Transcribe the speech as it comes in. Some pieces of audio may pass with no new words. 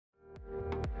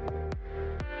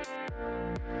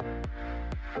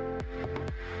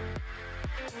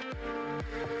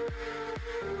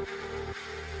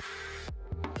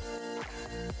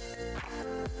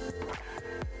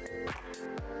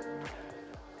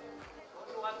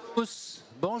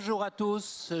Bonjour à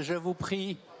tous, je vous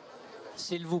prie,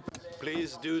 s'il vous plaît.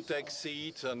 Please do take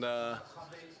seat, and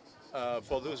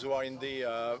for those who are in the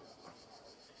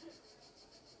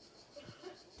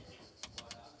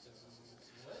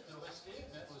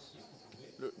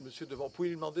monsieur devant, vous pouvez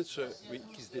lui demander de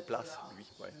qu'il se déplace, lui.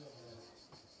 Ouais.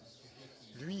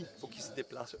 Lui, il faut qu'il se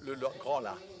déplace. Le grand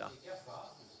là.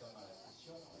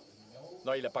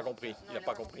 Non, il n'a pas compris. Il n'a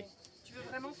pas compris. Tu veux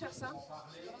vraiment faire ça?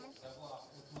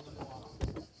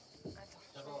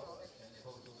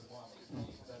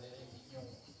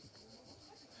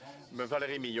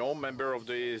 Valérie MIGNON, member of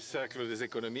the Cercle des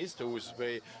Économistes,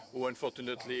 who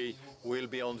unfortunately will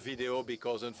be on video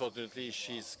because unfortunately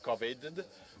she's COVID.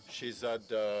 She's had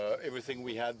everything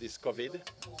we had is COVID.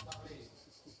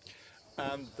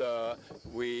 And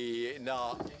we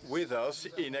now, with us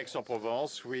in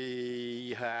Aix-en-Provence,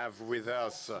 we have with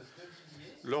us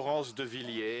Laurence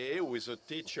DEVILLERS, who is a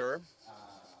teacher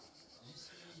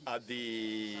at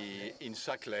in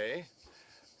Saclay,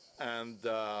 and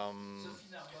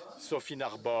Sophie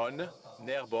Nerbonne,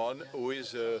 who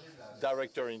is a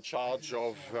director in charge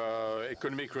of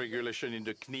economic regulation in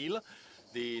the CNIL,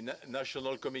 the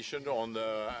National Commission on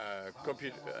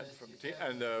Computer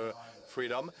and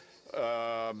Freedom.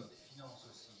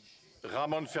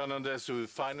 Ramon FERNANDEZ, who is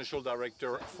financial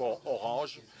director for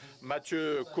Orange.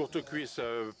 Matthieu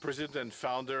COURTECUISSE, president and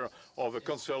founder of a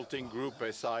consulting group,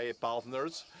 SIA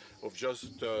Partners, who've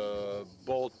just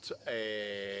bought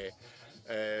a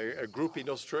group in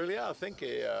Australia. I think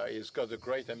he's got a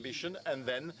great ambition. And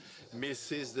then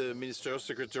Mrs. the Minister,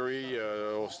 Secretary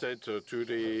of State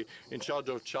in charge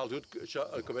of childhood,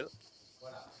 CAUBEL.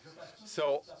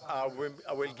 So I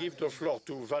will give the floor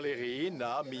to Valérie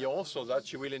Mignon so that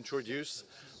she will introduce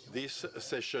this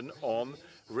session on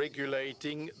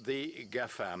regulating the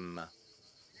GAFAM.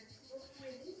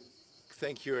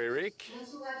 Thank you, Eric.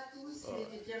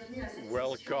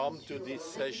 Welcome to this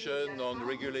session on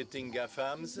regulating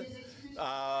GAFAMs.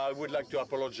 I would like to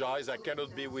apologize. I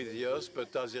cannot be with you,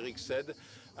 but as Eric said,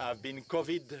 I've been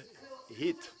COVID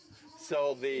hit.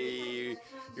 So the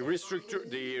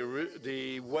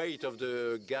weight of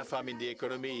the GAFAM in the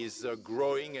economy is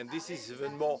growing, and this is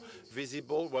even more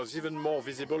visible, was even more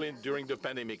visible during the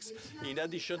pandemics. In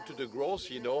addition to the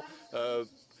growth, you know,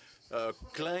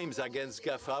 claims against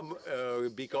GAFAM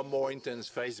become more intense.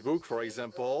 Facebook, for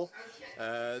example,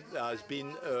 has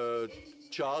been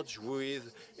charged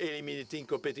with eliminating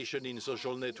competition in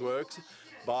social networks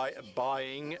by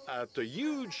buying at a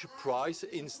huge price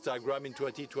Instagram in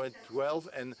 2012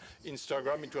 and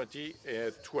Instagram in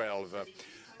 2012.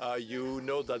 You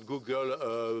know that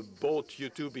Google bought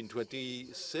YouTube in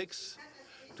 2006,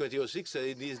 and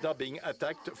it is now being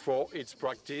attacked for its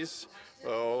practice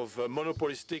of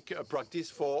monopolistic practice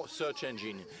for search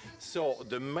engine. So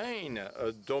the main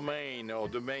domain or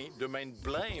the main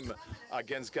blame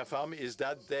against GAFAM is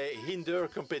that they hinder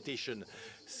competition.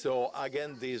 So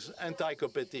again, these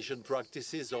anti-competition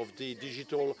practices of the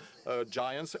digital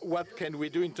giants, what can we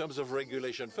do in terms of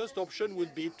regulation? First option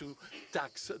would be to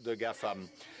tax the GAFAM.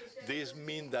 This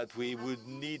means that we would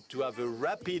need to have a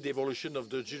rapid evolution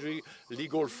of the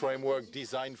legal framework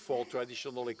designed for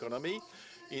traditional economy,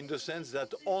 in the sense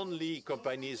that only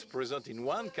companies present in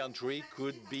one country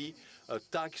could be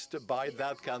taxed by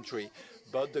that country.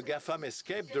 But the GAFAM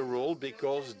escaped the rule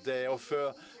because they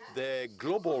offer their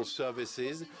global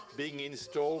services being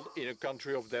installed in a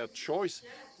country of their choice,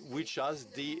 which has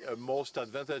the most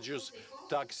advantageous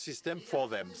tax system for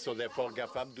them. So therefore,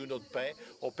 GAFAM do not pay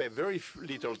or pay very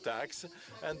little tax.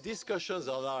 And discussions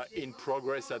are now in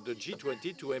progress at the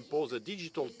G20 to impose a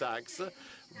digital tax,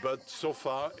 but so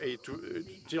far,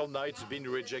 till now, it's been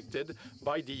rejected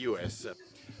by the US.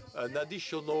 An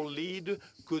additional lead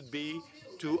could be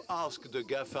to ask the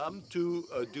GAFAM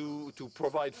to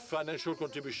provide financial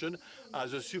contribution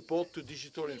as a support to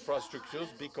digital infrastructures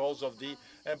because of the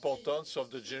importance of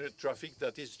the traffic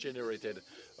that is generated.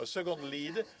 A second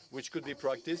lead, which could be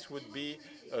practiced, would be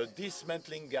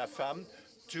dismantling GAFAM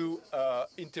to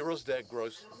interrupt their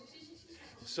growth.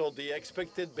 So the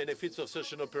expected benefits of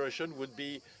such an operation would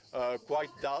be quite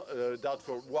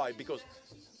doubtful. Why? Because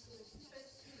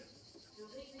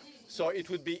so it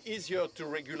would be easier to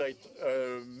regulate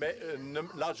a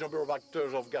large number of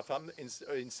actors of GAFAM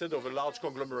instead of a large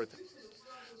conglomerate.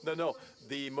 No,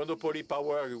 the monopoly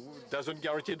power doesn't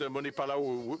guarantee the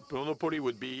monopoly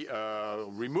would be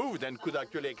removed and could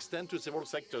actually extend to several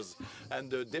sectors.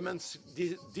 And the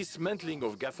dismantling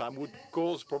of GAFAM would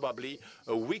cause probably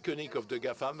a weakening of the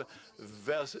GAFAM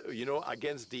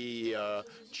against the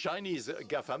Chinese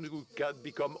GAFAM, who can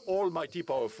become almighty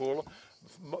powerful,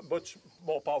 much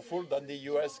more powerful than the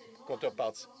US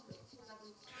counterparts.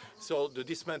 So the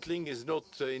dismantling is not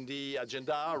in the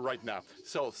agenda right now.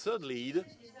 So third lead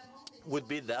would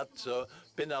be that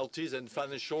penalties and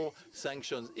financial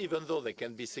sanctions, even though they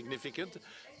can be significant,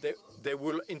 they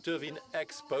will intervene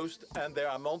ex post, and their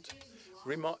amount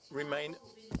remain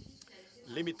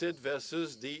limited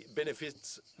versus the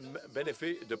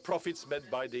the profits made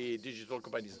by the digital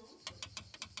companies.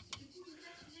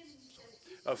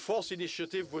 A fourth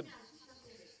initiative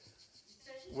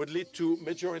would lead to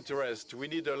major interest.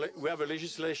 We have a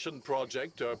legislation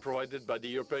project provided by the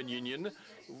European Union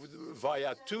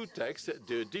via two texts,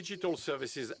 the Digital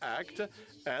Services Act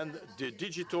and the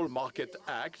Digital Market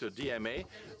Act, the DMA,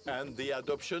 and the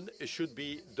adoption should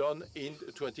be done in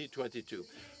 2022.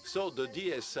 So the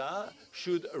DSA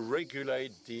should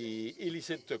regulate the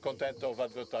illicit content of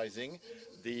advertising,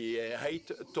 the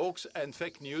hate talks and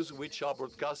fake news which are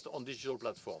broadcast on digital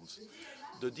platforms.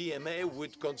 The DMA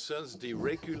would concern the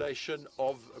regulation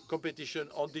of competition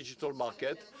on digital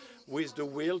market with the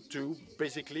will to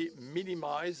basically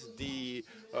minimize the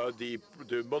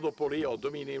monopoly or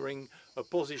domineering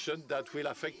position that will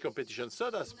affect competition.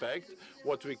 Third aspect,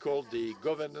 what we call the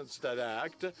Governance Data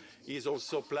Act, is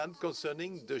also planned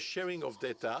concerning the sharing of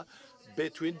data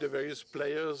between the various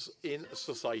players in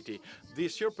society.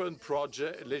 This European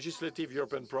legislative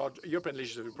project,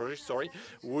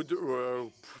 would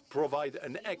provide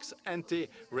an ex-ante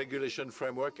regulation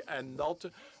framework and not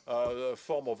a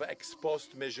form of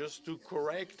ex-post measures to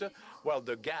correct, well,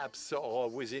 the gaps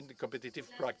within the competitive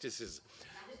practices.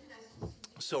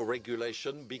 So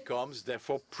regulation becomes,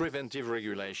 therefore, preventive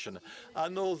regulation.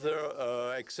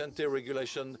 Another ex-ante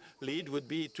regulation lead would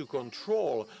be to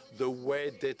control the way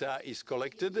data is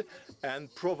collected and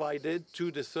provided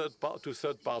to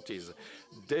third parties.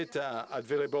 Data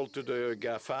available to the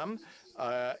GAFAM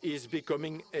is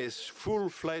becoming a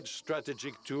full-fledged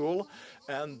strategic tool,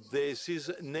 and this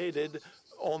is needed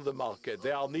on the market.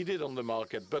 They are needed on the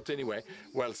market. But anyway,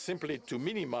 well, simply to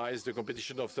minimize the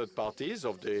competition of third parties,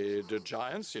 of the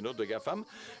giants, the GAFAM,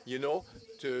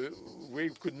 we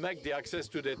could make the access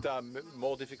to data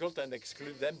more difficult and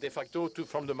exclude them de facto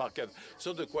from the market.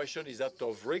 So the question is that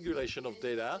of regulation of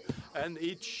data, and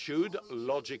it should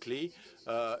logically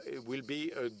will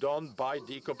be done by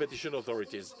the competition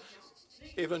authorities.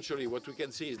 Eventually, what we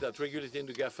can see is that regulating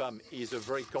the GAFAM is a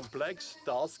very complex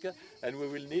task, and we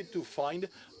will need to find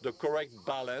the correct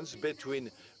balance between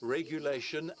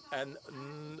regulation and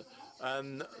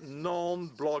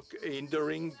non-block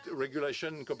hindering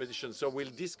regulation and competition. So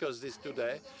we'll discuss this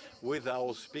today with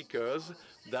our speakers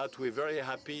that we're very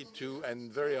happy to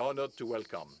and very honored to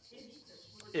welcome.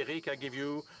 Eric, I give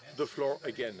you the floor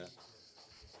again.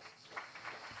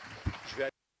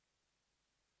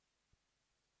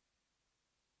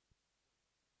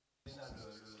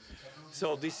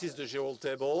 So this is the general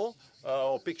table,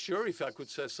 or picture, if I could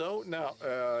say so. Now,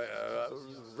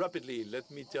 rapidly, let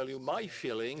me tell you my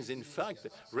feelings. In fact,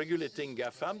 regulating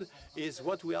GAFAM is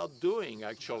what we are doing,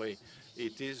 actually.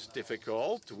 It is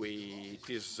difficult, it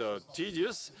is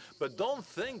tedious, but don't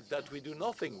think that we do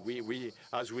nothing,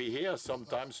 as we hear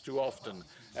sometimes too often,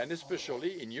 and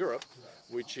especially in Europe,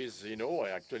 which is,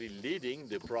 actually leading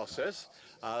the process,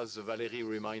 as Valérie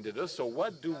reminded us. So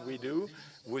what do we do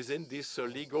within this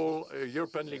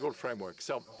European legal framework?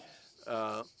 So,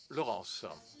 Laurence,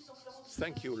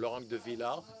 thank you. Laurence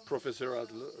DEVILLERS, professor at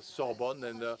Sorbonne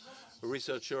and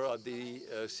researcher at the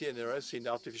CNRS in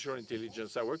artificial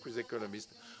intelligence. I work with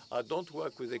economists. I don't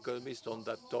work with economists on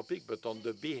that topic, but on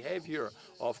the behavior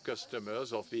of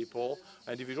customers, of people,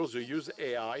 individuals who use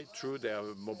AI through their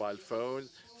mobile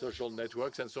phones, social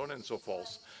networks, and so on and so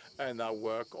forth. And I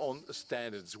work on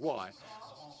standards. Why?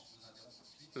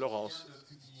 Laurence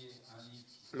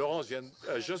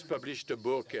just published a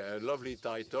book, a lovely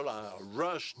title, I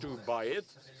rushed to buy it,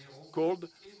 called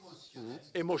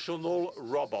Emotional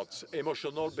Robots.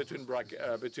 Emotional between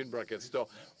brackets. So,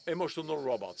 emotional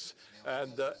robots.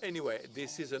 And anyway,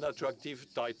 this is an attractive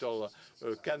title.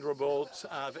 Can robots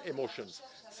have emotions?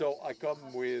 So I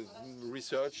come with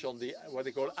research on the what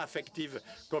they call affective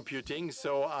computing.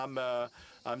 So I'm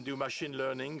doing machine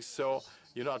learning. So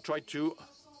I try to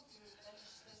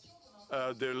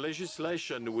the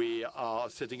legislation we are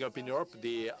setting up in Europe,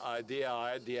 the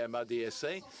DRI, DMA,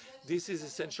 DSA. This is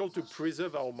essential to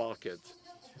preserve our market.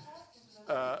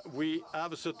 we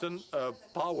have a certain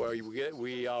power.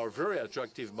 We are a very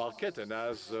attractive market, and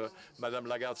as Madame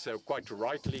Lagarde said quite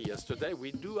rightly yesterday,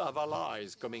 we do have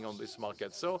allies coming on this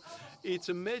market. So it's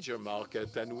a major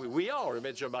market, and we are a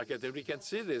major market, and we can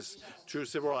see this through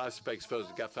several aspects.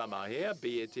 First, GAFAM are here,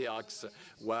 BATX,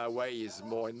 Huawei is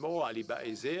more and more, Alibaba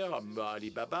is here,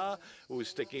 Alibaba,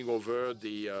 who's taking over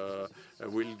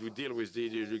will deal with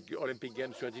the Olympic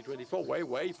Games 2024.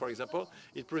 Huawei, for example,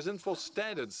 it presents for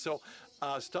standards. So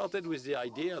started with the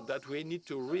idea that we need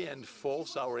to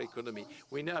reinforce our economy.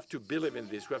 We have to believe in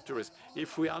this. We have to risk.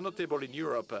 If we are not able in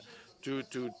Europe to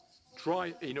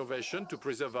try innovation to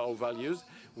preserve our values,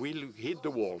 we'll hit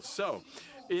the wall. So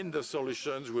in the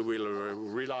solutions, we will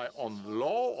rely on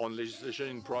law, on legislation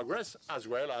in progress, as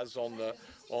well as on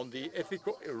the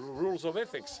ethical rules of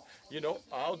ethics. You know,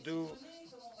 how do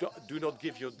not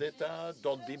give your data,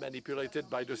 don't be manipulated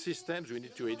by the systems. We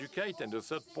need to educate. And the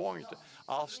third point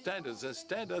are standards. And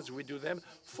standards, we do them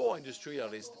for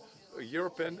industrialists,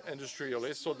 European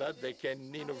industrialists, so that they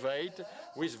can innovate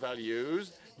with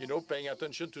values, you know, paying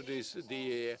attention to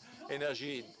the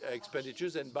energy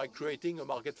expenditures, and by creating a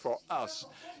market for us.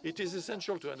 It is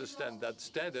essential to understand that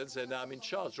standards, and I'm in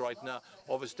charge right now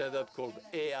of a standard called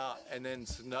EA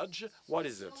Enhanced Nudge. What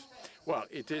is it? Well,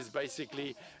 it is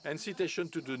basically incitation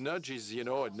to do nudges, you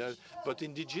know, but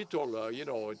in digital, you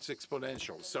know, it's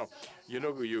exponential. So, you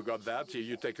know, you got that,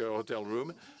 you take a hotel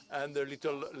room, and the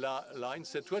little line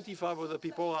said 25 other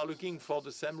people are looking for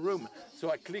the same room.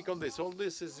 So I click on this. All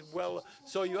this is, well,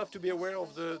 so you have to be aware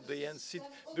of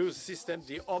those systems,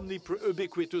 the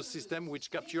ubiquitous system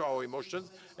which capture our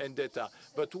emotions and data.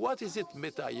 But what is it,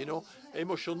 meta? You know,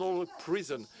 emotional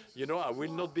prison. You know, I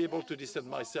will not be able to distance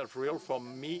myself real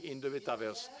from me in the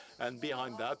metaverse. And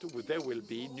behind that, there will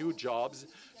be new jobs,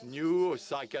 new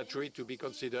psychiatry to be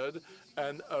considered,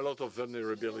 and a lot of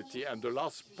vulnerability. And the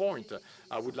last point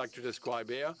I would like to describe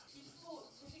here,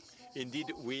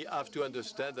 indeed, we have to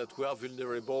understand that we are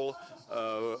vulnerable.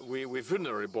 We're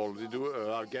vulnerable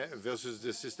versus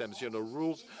the systems. You know,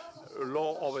 rules,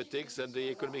 law of ethics, and the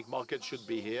economic market should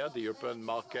be here. The European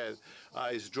market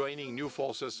is joining new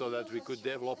forces so that we could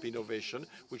develop innovation,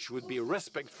 which would be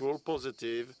respectful,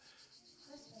 positive,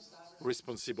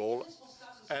 responsible,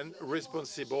 and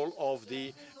responsible of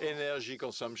the energy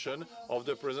consumption, of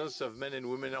the presence of men and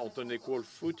women on an equal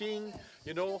footing,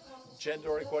 you know,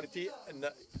 gender equality. And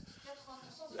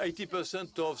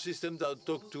 80% of systems that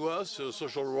talk to us,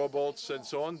 social robots and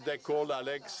so on, they call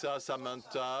Alexa,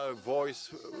 Samantha,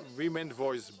 women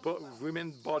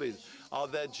bodies. Are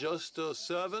they just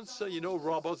servants, you know,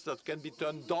 robots that can be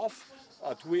turned off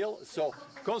at will? So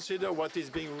consider what is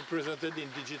being represented in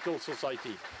digital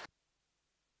society.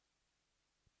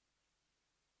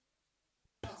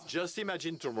 Just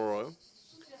imagine tomorrow,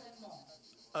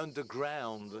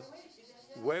 underground,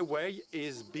 Huawei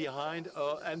is behind,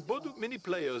 and many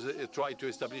players try to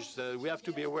establish that we have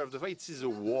to be aware of the fact it is a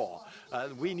war,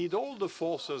 and we need all the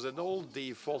forces in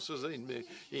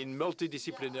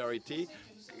multidisciplinarity.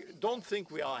 Don't think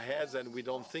we are heads and we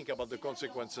don't think about the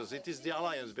consequences. It is the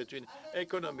alliance between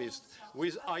economists,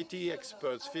 with IT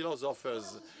experts,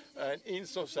 philosophers, and in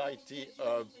society,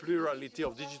 a plurality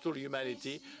of digital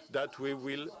humanity, that we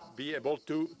will be able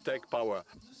to take power.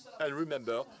 And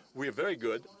remember, we're very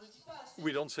good.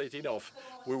 We don't say it enough.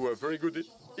 We were very good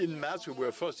in maths. We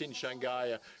were first in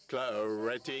Shanghai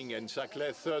rating, and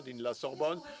Saclay third in La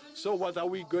Sorbonne. So what are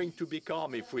we going to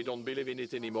become if we don't believe in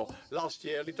it anymore? Last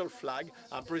year, little flag,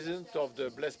 I'm president of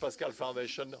the Blaise Pascal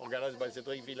Foundation, organized by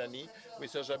Cédric Villani, with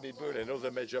Sacha Bibul,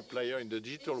 another major player in the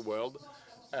digital world.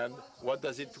 And what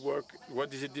does it work? What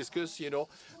does it discuss? You know,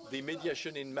 the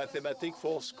mediation in mathematics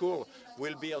for school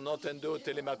will be on Nintendo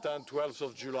Télématin, 12th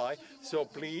of July. So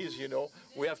please, you know,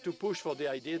 we have to push for the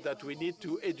idea that we need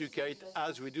to educate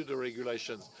as we do the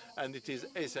regulations. And it is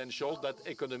essential that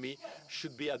economy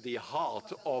should be at the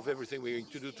heart of everything we're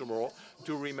going to do tomorrow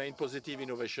to remain positive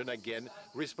innovation, again,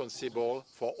 responsible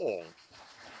for all.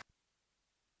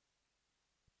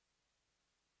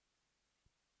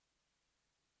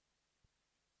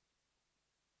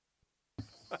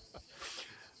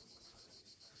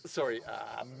 Sorry,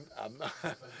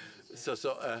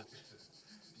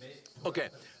 okay.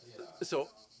 So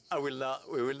we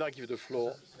will now give the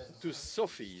floor to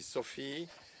Sophie. Sophie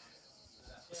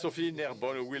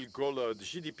Nerbonne will call the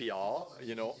GDPR,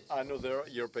 you know, another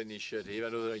European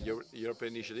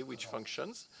initiative, which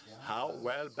functions. How?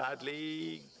 Well,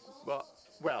 badly?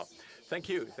 Well. Thank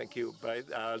you.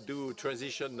 But I'll do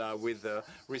transition now with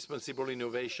responsible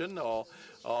innovation, or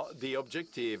the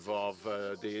objective of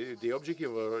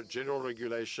general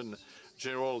regulation,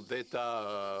 general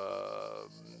data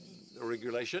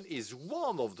regulation is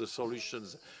one of the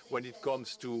solutions when it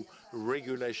comes to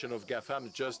regulation of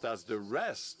GAFAM, just as the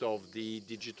rest of the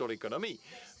digital economy,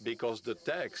 because the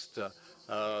text,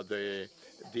 the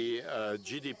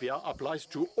GDPR applies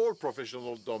to all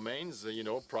professional domains,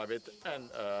 private and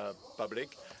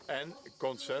public, and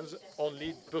concerns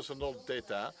only personal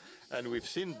data. And we've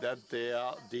seen that they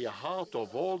are the heart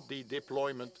of all the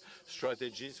deployment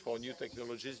strategies for new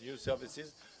technologies, new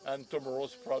services, and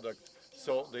tomorrow's product.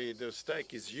 So the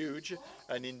stake is huge,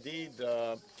 and indeed,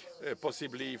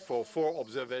 possibly for 4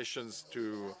 observations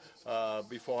to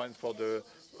beforehand for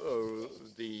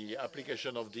the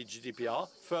application of the GDPR.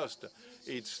 First,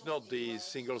 it's not the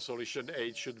single solution.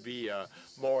 It should be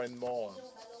more and more.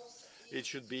 It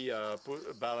should be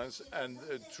balanced, and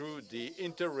through the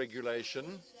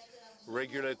interregulation,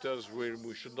 regulators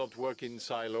we should not work in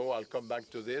silo. I'll come back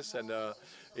to this, and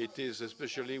it is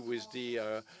especially with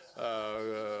the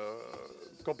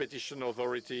competition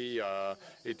authority.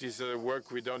 It is work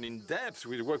we done in depth,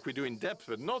 work we do in depth,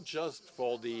 but not just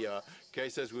for the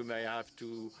cases we may have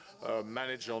to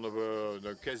manage on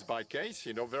a case by case,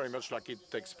 very much like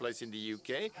it takes place in the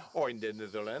UK or in the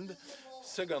Netherlands.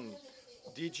 Second,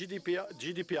 the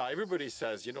GDPR, everybody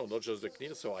says, not just the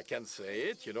CNIL, so I can say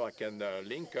it, I can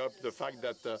link up the fact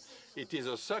that it is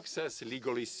a success,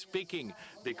 legally speaking,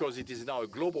 because it is now a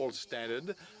global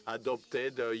standard,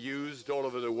 adopted, used all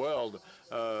over the world.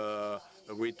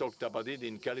 We talked about it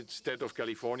in the state of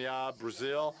California,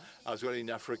 Brazil, as well in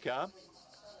Africa,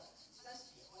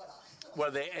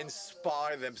 where they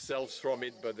inspire themselves from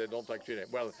it, but they don't actually.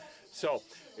 Well, so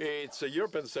it's a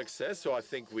European success, so I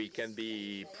think we can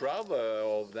be proud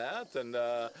of that. And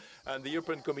the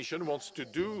European Commission wants to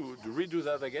redo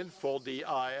that again for the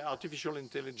Artificial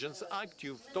Intelligence Act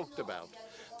you've talked about.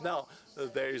 Now,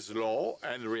 there is law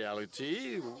and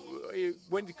reality.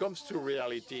 When it comes to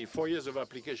reality, 4 years of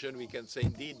application, we can say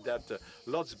indeed that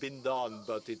lots been done,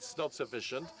 but it's not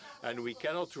sufficient, and we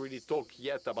cannot really talk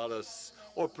yet about a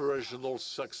operational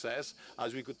success,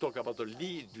 as we could talk about a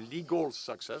legal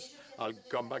success. I'll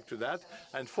come back to that.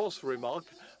 And fourth remark,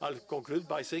 I'll conclude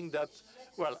by saying that,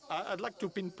 well, I'd like to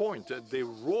pinpoint the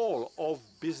role of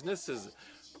businesses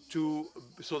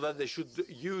so that they should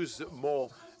use more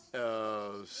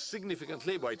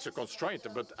significantly, well, it's a constraint,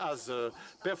 but as a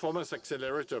performance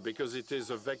accelerator, because it is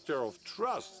a vector of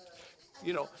trust,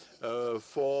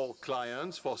 for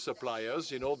clients, for suppliers,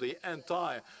 the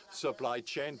entire supply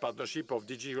chain partnership of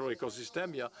digital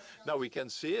ecosystem. Yeah, now we can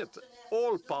see it.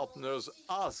 All partners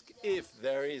ask if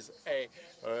there is a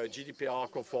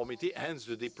GDPR conformity, hence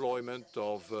the deployment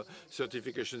of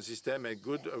certification system and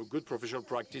good professional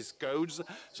practice codes.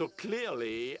 So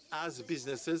clearly, as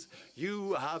businesses,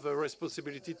 you have a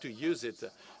responsibility to use it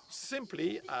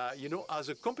simply, as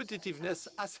a competitiveness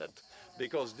asset,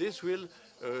 because this will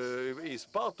is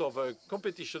part of a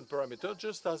competition parameter,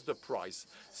 just as the price.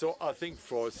 So I think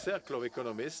for a circle of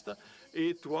economists,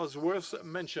 it was worth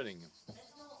mentioning.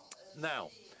 Now,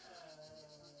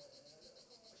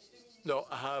 no,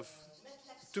 I have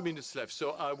 2 minutes left,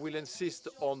 so I will insist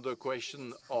on the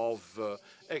question of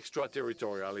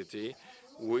extraterritoriality,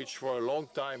 which for a long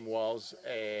time was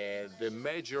the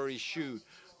major issue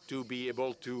to be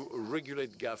able to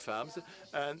regulate GAFAMs.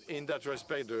 And in that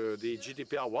respect, the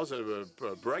GDPR was a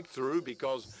breakthrough,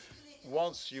 because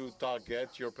once you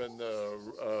target European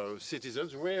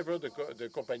citizens, wherever the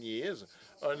company is,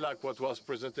 unlike what was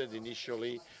presented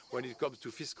initially when it comes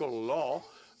to fiscal law,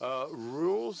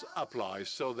 rules apply.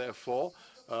 So therefore,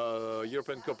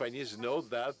 European companies know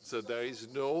that there is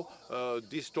no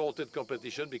distorted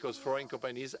competition, because foreign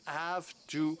companies have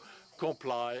to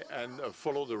comply and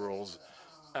follow the rules.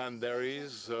 And there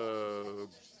is a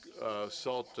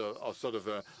sort of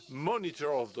a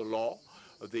monitor of the law,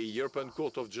 the European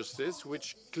Court of Justice,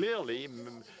 which clearly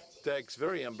takes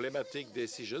very emblematic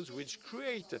decisions which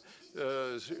create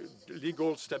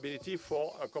legal stability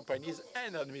for companies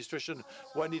and administration,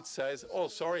 when it says, oh,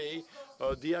 sorry,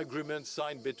 the agreement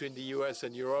signed between the US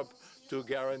and Europe to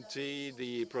guarantee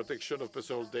the protection of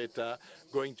personal data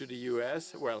going to the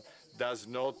US, well, does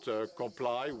not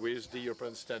comply with the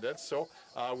European standards, so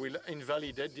I will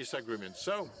invalidate this agreement.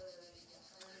 So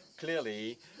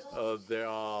clearly, there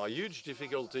are huge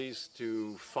difficulties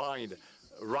to find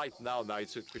right now. Now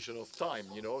it's a question of time,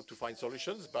 to find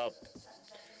solutions, but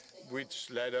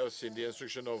which led us in the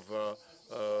instruction of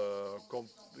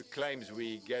claims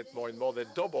we get more and more. They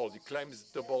doubled. The claims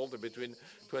doubled between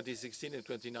 2016 and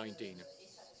 2019.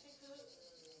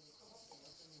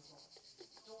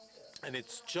 And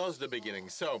it's just the beginning.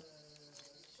 So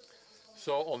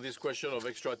So on this question of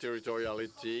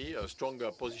extraterritoriality, a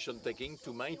stronger position taking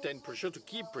to maintain pressure, to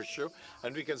keep pressure,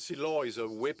 and we can see law is a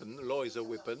weapon. Law is a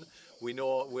weapon. We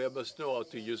must know how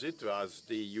to use it, as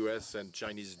the US and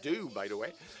Chinese do, by the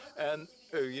way. And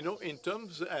you know, in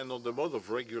terms and on the mode of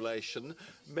regulation,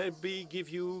 maybe give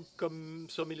you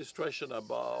some illustration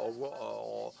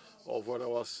about of what I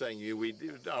was saying.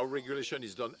 Our regulation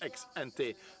is done ex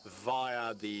ante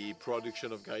via the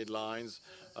production of guidelines,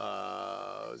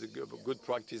 the good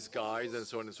practice guides, and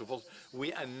so on and so forth.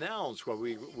 We announce what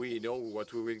we know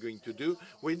what we were going to do.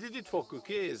 We did it for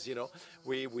cookies. You know,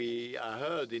 we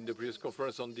heard in the previous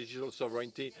conference on digital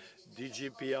sovereignty,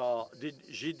 GDPR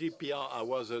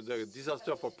was a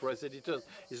disaster for press editors.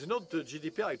 It's not the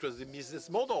GDPR; it was the business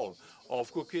model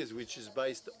of cookies, which is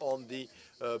based on the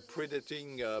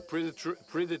predating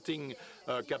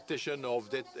captation of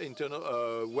that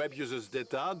internal web users'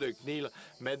 data. The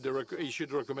CNIL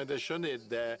issued recommendation.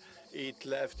 It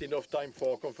left enough time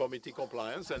for conformity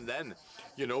compliance, and then,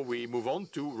 you know, we move on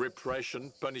to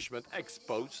repression, punishment ex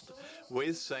post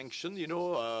with sanction. You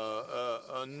know,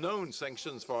 unknown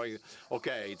sanctions for.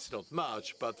 Okay, it's not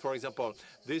much, but for example,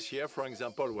 this year, for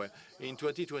example, where in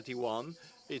 2021.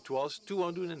 It was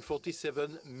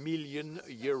 247 million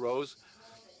euros,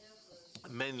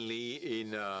 mainly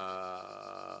in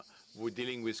we're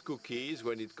dealing with cookies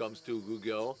when it comes to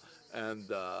Google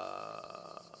and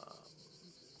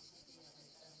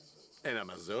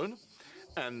Amazon.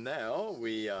 And now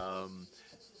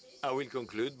I will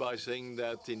conclude by saying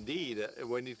that indeed,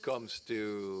 when it comes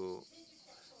to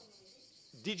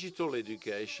digital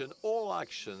education, all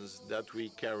actions that we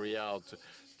carry out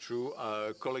through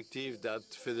a collective that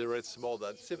federates more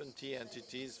than 70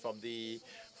 entities from the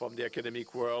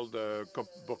academic world,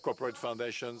 corporate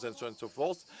foundations, and so on and so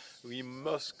forth. We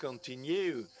must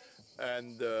continue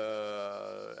and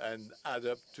add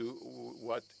up to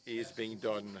what is being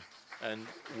done and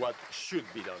what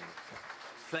should be done.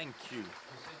 Thank you.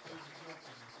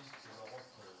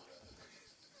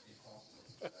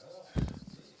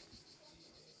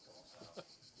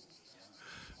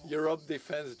 Europe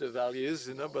defends the values,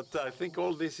 you know, but I think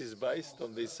all this is based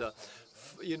on this,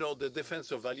 you know, the defense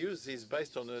of values is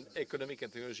based on an economic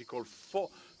and technological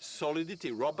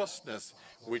solidity, robustness,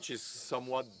 which is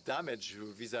somewhat damaged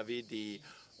vis-à-vis the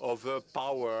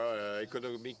overpower,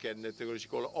 economic and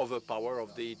technological overpower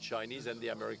of the Chinese and the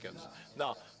Americans.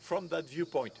 Now, from that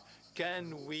viewpoint,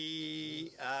 can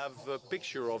we have a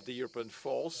picture of the European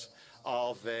force?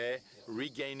 Are they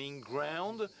regaining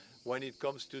ground when it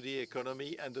comes to the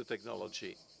economy and the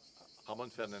technology?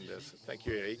 Ramon FERNANDEZ. Thank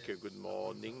you, Eric. Good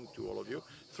morning to all of you.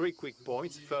 3 quick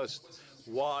points. First,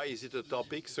 why is it a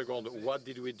topic? Second, what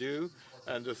did we do?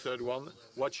 And the third one,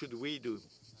 what should we do?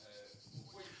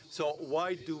 So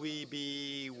why do we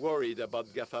be worried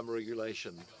about GAFAM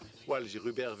regulation? Well,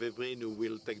 Hubert Vébrine, who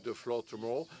will take the floor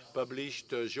tomorrow, published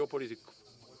geopolitics.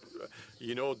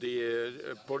 You know, the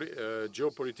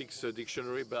geopolitics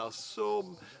dictionary, but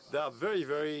there are very,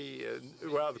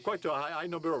 well, quite a high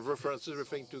number of references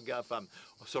referring to GAFAM,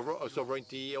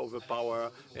 sovereignty,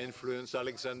 overpower, influence,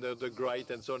 Alexander the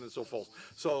Great, and so on and so forth.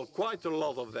 So quite a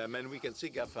lot of them, and we can see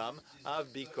GAFAM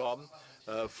have become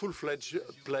full-fledged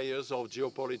players of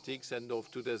geopolitics and of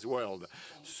today's world.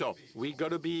 So we got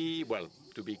to be, well,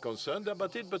 to be concerned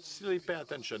about it, but still pay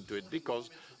attention to it,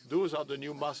 because those are the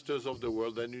new masters of the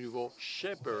world, the new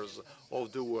shapers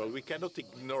of the world. We cannot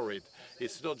ignore it.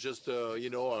 It's not just, you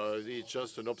know, it's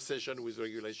just an obsession with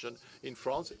regulation in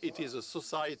France. It is a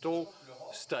societal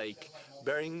stake,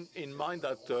 bearing in mind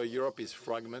that Europe is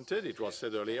fragmented. It was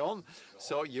said early on.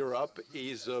 So Europe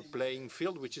is a playing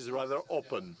field which is rather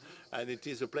open, and it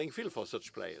is a playing field for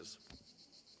such players.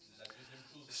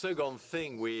 Second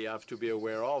thing we have to be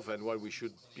aware of, and why we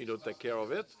should, you know, take care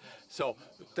of it. So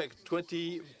take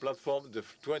 20 platforms, the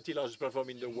 20 largest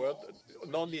platforms in the world,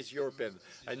 none is European,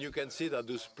 and you can see that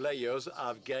those players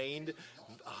have gained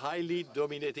highly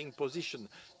dominating position.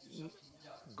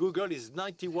 Google is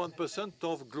 91%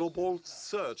 of global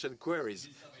search and queries.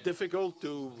 Difficult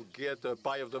to get a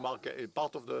pie of the market,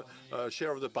 part of the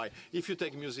share of the pie. If you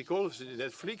take musical,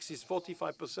 Netflix is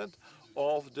 45%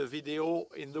 of the video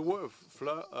in the world,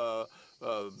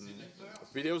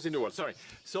 videos in the world. Sorry.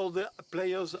 So the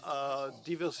players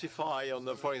diversify on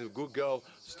the. For example, Google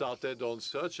started on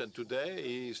search, and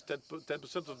today is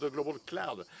 10% of the global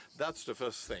cloud. That's the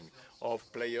first thing of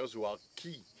players who are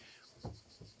key.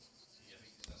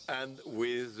 And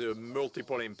with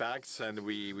multiple impacts, and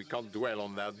we can't dwell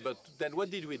on that. But then what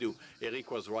did we do? Eric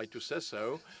was right to say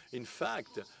so. In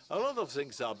fact, a lot of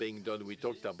things are being done. We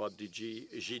talked about the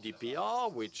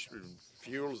GDPR, which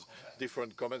fuels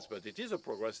different comments, but it is a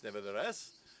progress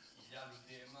nevertheless.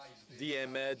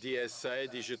 DMA, DSA,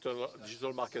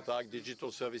 Digital Market Act,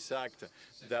 Digital Service Act,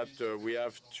 that we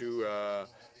have to,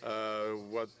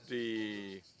 what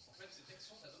the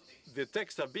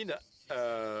text have been,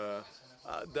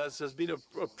 that has been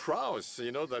a prowess,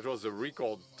 you know, that was a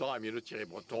record time, you know, Thierry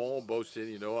Breton, both,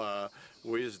 you know,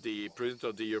 with the President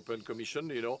of the European Commission,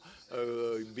 you know,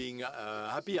 being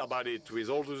happy about it, with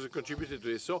all those who contributed to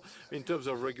it. So in terms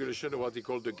of regulation, what they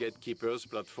call the gatekeepers,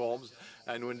 platforms,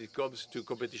 and when it comes to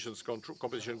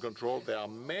competition control, there are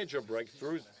major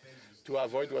breakthroughs to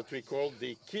avoid what we call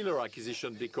the killer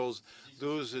acquisition, because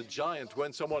those giants,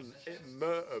 when someone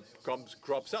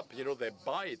crops up, you know, they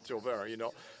buy it over, you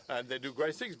know, and they do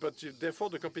great things, but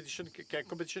therefore the competition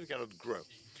cannot grow.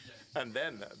 And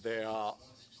then there are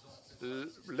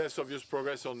less obvious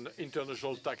progress on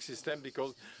international tax system,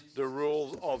 because the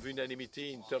rule of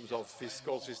unanimity in terms of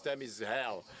fiscal system is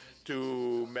hell.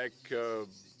 To make,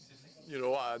 you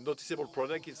know, a noticeable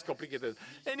product, it's complicated.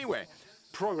 Anyway,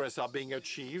 progress are being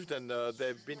achieved, and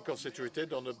they've been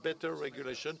concentrated on a better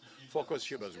regulation for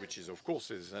consumers, which is, of course,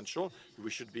 essential.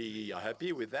 We should be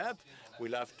happy with that.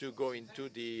 We'll have to go into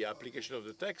the application of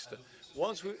the text.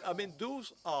 Once we, I mean,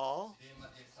 those are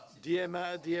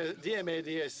DMA,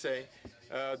 DSA.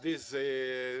 These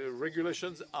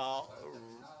regulations are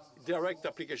direct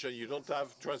application. You don't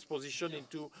have transposition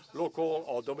into local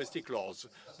or domestic laws.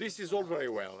 This is all very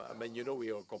well. I mean, you know,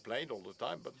 we all complain all the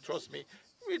time, but trust me,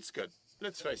 it's good.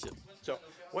 Let's face it. So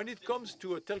when it comes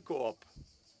to a telco op,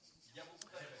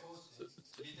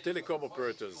 telecom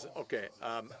operators, okay,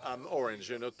 I'm Orange,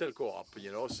 you know, telco op,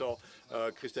 you know, so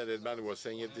Christian Edman was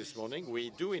saying it this morning, we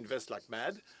do invest like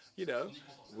mad, you know,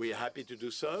 we're happy to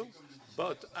do so,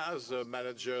 but as a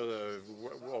manager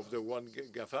of the one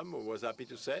GAFAM was happy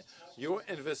to say, your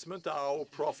investment are our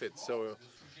profit. So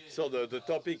the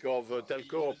topic of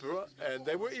telco opera, and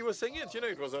he was saying it, you know,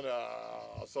 it wasn't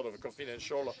a sort of a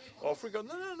confidential offer.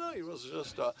 No, it was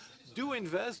just do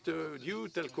invest, you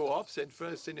telco ops,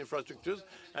 invest in infrastructures,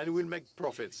 and we'll make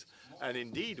profits. And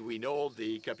indeed, we know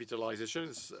the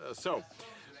capitalizations. So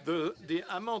the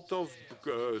amount of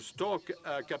stock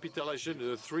capitalization of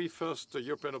the three first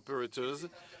European operators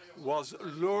was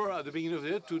lower at the beginning of the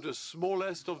year to the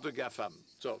smallest of the GAFAM.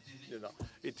 So, you know,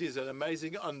 it is an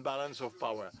amazing unbalance of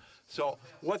power. So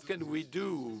what can we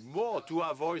do more to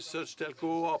avoid such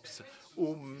telco ops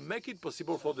who make it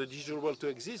possible for the digital world to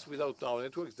exist without our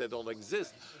networks? They don't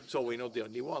exist. So we're not the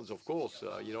only ones, of course.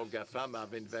 You know, GAFAM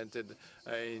have invented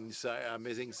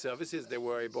amazing services. They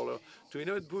were able to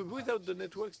innovate. But without the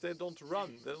networks, they don't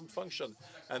run, they don't function.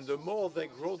 And the more they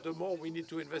grow, the more we need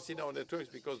to invest in our networks,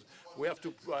 because we have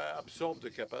to absorb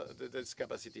this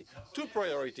capacity. Two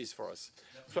priorities for us.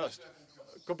 First,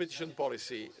 competition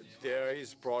policy. There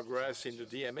is progress in the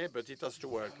DMA, but it has to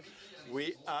work.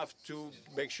 We have to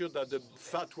make sure that the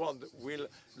fat ones will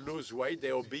lose weight,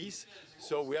 they're obese.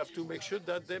 So we have to make sure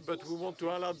that but we want to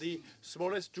allow the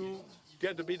smallest to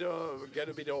gain a bit of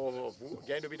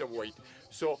weight.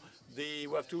 So we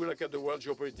have to look at the world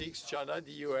geopolitics. China,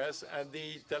 the US, and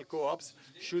the telco ops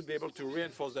should be able to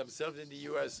reinforce themselves. In the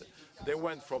US, they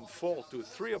went from 4 to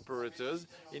 3 operators.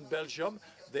 In Belgium,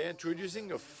 they're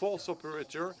introducing a 4th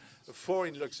operator, 4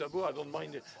 in Luxembourg. I don't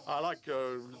mind. I like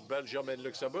Belgium and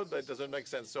Luxembourg, but it doesn't make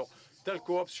sense. So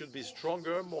telco ops should be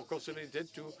stronger, more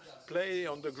consolidated to play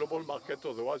on the global market.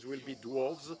 Otherwise, we'll be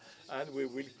dwarves, and we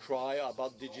will cry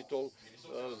about digital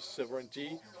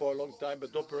sovereignty for a long time.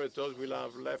 But operators will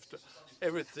have left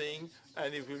everything,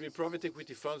 and it will be private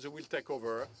equity funds who will take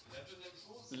over.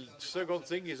 Second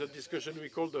thing is a discussion we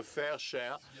call the fair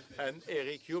share, and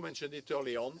Eric, you mentioned it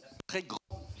early on.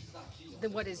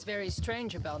 What is very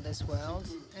strange about this world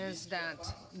is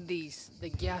that the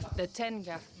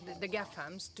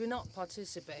GAFAMs do not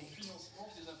participate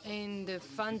in the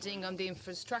funding on the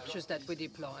infrastructures that we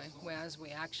deploy, whereas we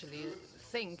actually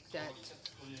think that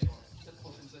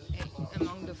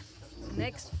among the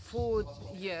next 4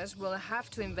 years we'll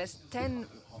have to invest 10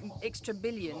 extra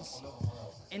billions.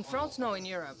 In France, no, in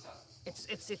Europe.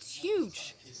 It's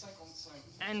huge.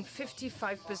 And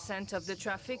 55% of the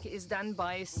traffic is done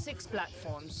by 6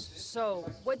 platforms. So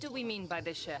what do we mean by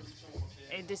the share?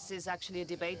 This is actually a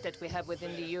debate that we have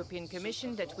within the European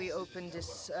Commission that we opened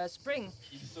this spring.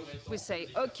 We say,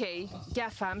 okay,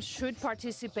 GAFAMs should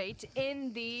participate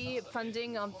in the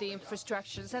funding of the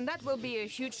infrastructures, and that will be a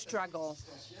huge struggle.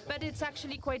 But it's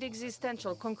actually quite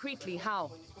existential. Concretely,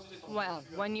 how? Well,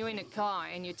 when you're in a car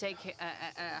and you take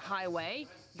a highway,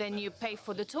 then you pay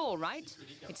for the toll, right?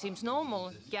 It seems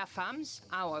normal. GAFAMs,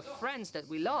 our friends that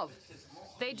we love,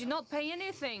 they do not pay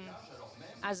anything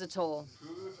as a toll.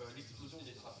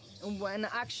 when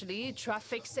actually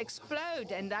traffics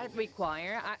explode, and that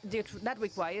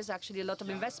requires actually a lot of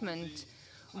investment.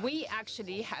 We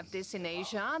actually have this in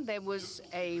Asia. There was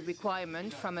a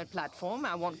requirement from a platform,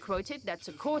 I won't quote it, that's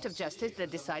a court of justice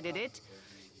that decided it,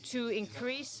 to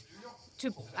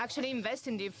actually invest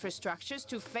in the infrastructures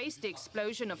to face the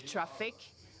explosion of traffic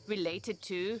related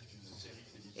to,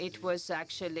 it was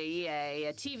actually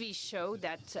a TV show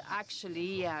that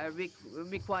actually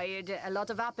required a lot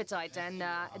of appetite, and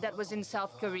that was in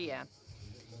South Korea.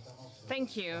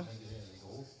 Thank you.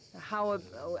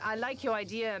 I like your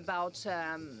idea about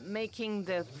making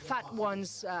the fat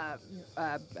ones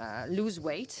lose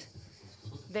weight.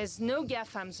 There's no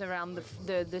GAFAMs around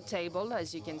the table,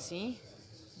 as you can see.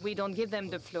 We don't give them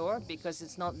the floor because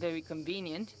it's not very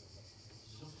convenient.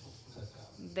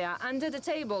 They are under the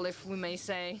table, if we may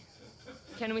say.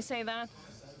 Can we say that?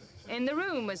 In the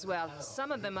room as well.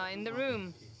 Some of them are in the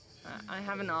room. I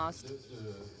haven't asked.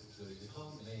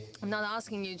 I'm not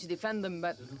asking you to defend them,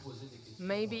 but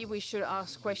maybe we should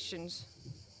ask questions.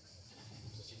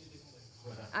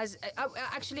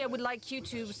 Actually, I would like you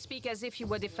to speak as if you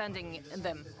were defending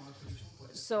them.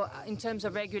 So in terms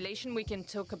of regulation, we can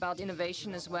talk about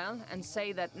innovation as well and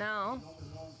say that now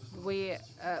we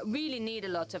really need a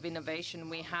lot of innovation.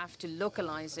 We have to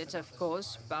localize it, of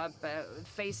course, but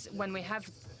when we have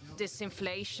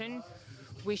disinflation,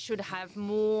 we should have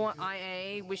more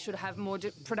IA, we should have more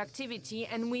productivity,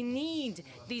 and we need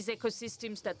these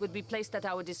ecosystems that would be placed at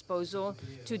our disposal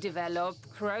to develop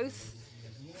growth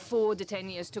for the 10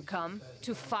 years to come,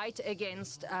 to fight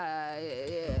against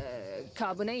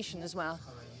carbonation as well.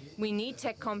 We need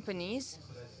tech companies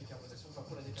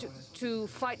to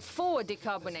fight for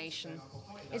decarbonation.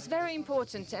 It's very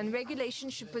important, and regulation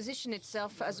should position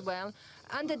itself as well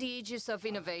under the aegis of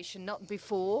innovation, not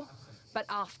before, but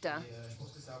after.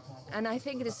 And I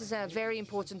think this is very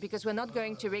important because we're not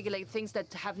going to regulate things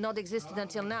that have not existed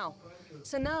until now.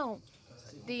 So now,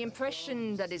 the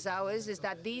impression that is ours is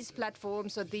that these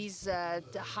platforms or these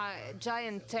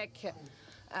giant tech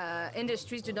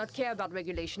industries do not care about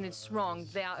regulation. It's wrong.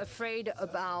 They are afraid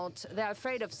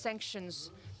of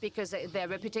sanctions because their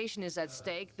reputation is at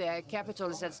stake, their capital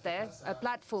is at stake. A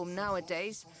platform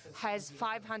nowadays has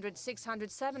 500,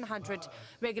 600, 700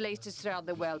 regulators throughout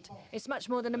the world. It's much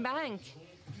more than a bank.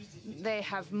 They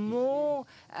have more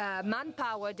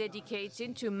manpower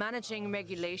dedicated to managing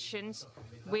regulations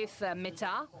with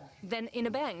Meta than in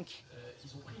a bank.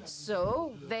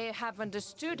 So they have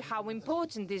understood how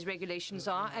important these regulations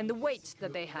are and the weight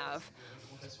that they have.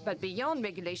 But beyond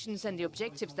regulations and the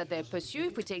objectives that they pursue,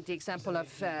 if we take the example of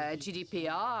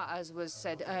GDPR, as was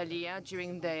said earlier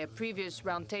during the previous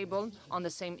roundtable on the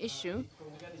same issue,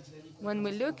 when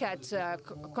we look at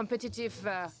competitive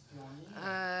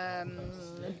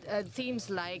themes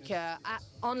like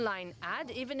online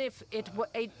ad, even if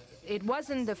it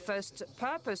wasn't the first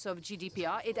purpose of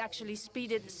GDPR, it actually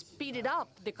speeded up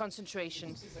the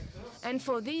concentration. And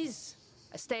for these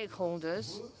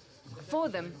stakeholders, for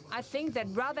them, I think that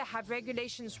rather have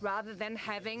regulations rather than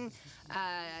having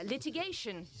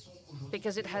litigation,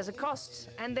 because it has a cost.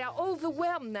 And they are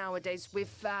overwhelmed nowadays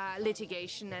with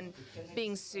litigation and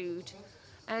being sued.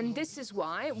 And this is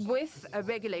why, with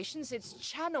regulations, it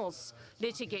channels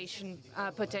litigation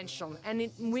potential.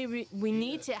 And we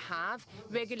need to have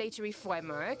regulatory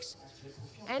frameworks,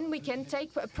 and we can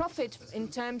take a profit in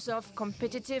terms of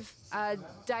competitive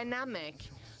dynamic.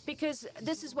 Because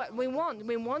this is what we want.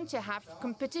 We want to have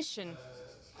competition.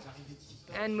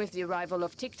 And with the arrival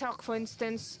of TikTok, for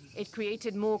instance, it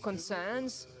created more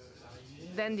concerns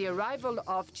than the arrival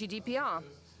of GDPR.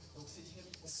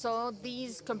 So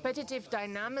these competitive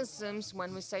dynamisms,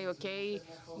 when we say, okay,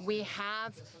 we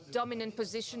have dominant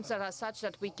positions that are such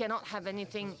that we cannot have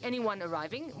anyone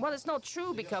arriving, well, it's not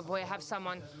true, because we have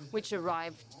someone which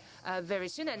arrived very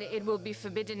soon, and it will be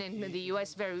forbidden in the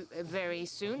US very, very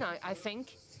soon, I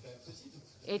think.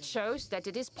 It shows that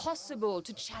it is possible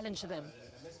to challenge them.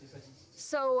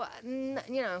 So, you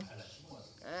know,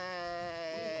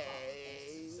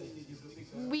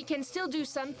 we can still do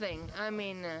something. I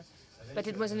mean, but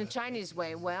it was in a Chinese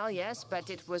way. Well, yes,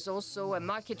 but it was also a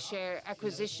market share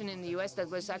acquisition in the US that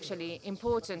was actually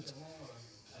important.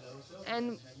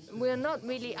 And we're not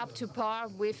really up to par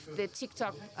with the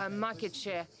TikTok market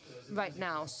share right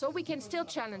now, so we can still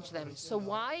challenge them. So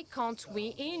why can't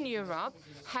we in Europe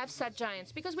have such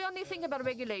giants? Because we only think about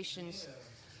regulations,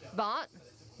 but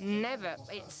never,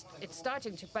 it's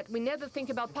starting to, but we never think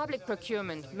about public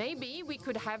procurement. Maybe we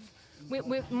could have,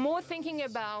 we're more thinking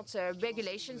about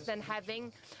regulations than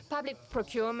having public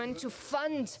procurement to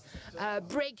fund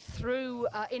breakthrough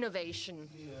innovation.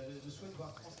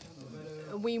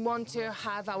 we want to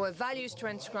have our values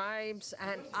transcribed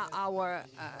and our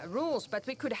rules, but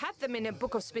we could have them in a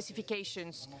book of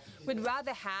specifications. We'd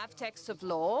rather have texts of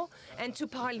law and to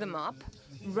pile them up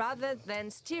rather than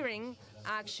steering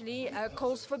actually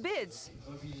calls for bids.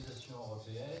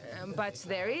 But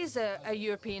there is a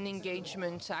European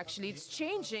engagement, actually. It's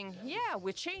changing. Yeah,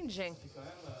 we're changing.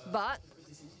 But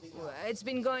it's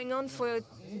been going on for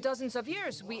dozens of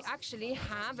years. We actually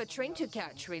have a train to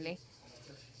catch, really.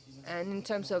 And in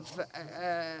terms of,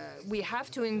 we have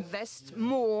to invest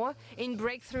more in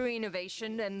breakthrough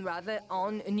innovation and rather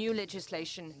on new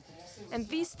legislation. And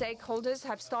these stakeholders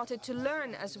have started to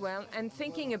learn as well and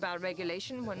thinking about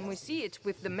regulation when we see it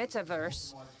with the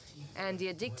metaverse and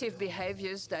the addictive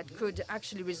behaviors that could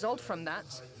actually result from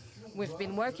that. We've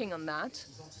been working on that.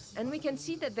 And we can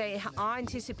see that they are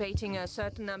anticipating a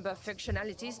certain number of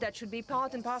functionalities that should be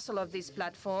part and parcel of these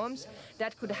platforms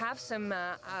that could have some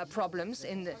problems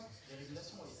in the...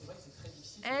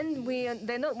 And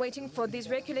they're not waiting for these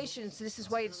regulations. This is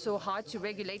why it's so hard to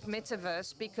regulate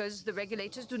metaverse, because the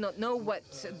regulators do not know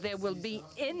what there will be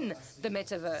in the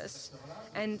metaverse.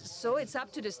 And so it's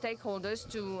up to the stakeholders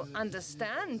to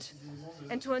understand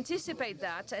and to anticipate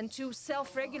that and to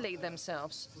self-regulate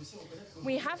themselves.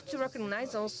 We have to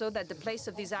recognize also that the place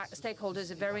of these stakeholders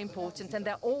is very important, and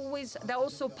they're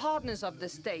also partners of the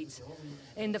state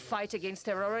in the fight against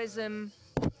terrorism,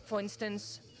 for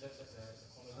instance,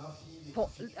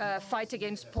 fight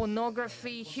against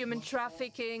pornography, human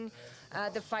trafficking,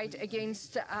 the fight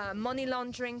against money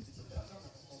laundering.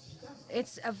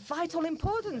 It's of vital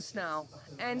importance now.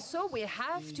 And so we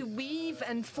have to weave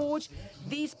and forge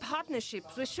these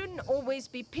partnerships. We shouldn't always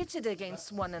be pitted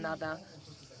against one another.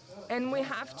 And we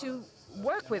have to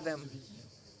work with them.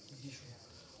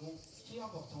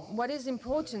 What is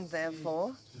important,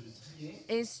 therefore,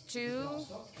 is to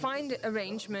find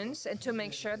arrangements and to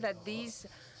make sure that these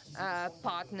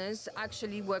partners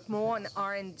actually work more on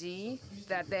R&D,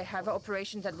 that they have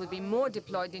operations that will be more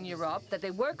deployed in Europe, that they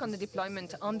work on the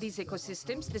deployment on these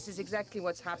ecosystems. This is exactly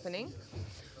what's happening.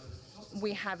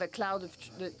 We have a cloud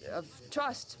of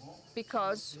trust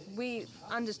because we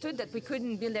understood that we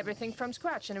couldn't build everything from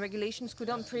scratch and regulations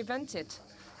couldn't prevent it.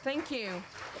 Thank you.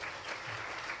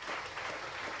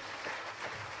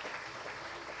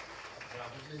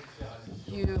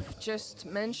 You've just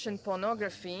mentioned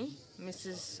pornography,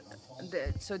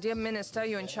 so dear Minister,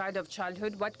 you're in charge of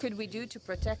childhood. What could we do to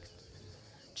protect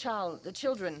the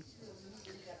children?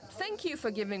 Thank you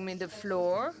for giving me the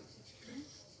floor.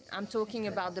 I'm talking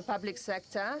about the public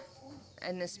sector,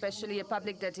 and especially a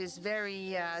public that is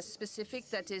very specific,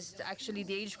 that is actually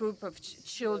the age group of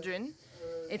children.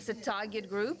 It's a target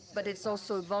group, but it's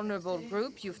also a vulnerable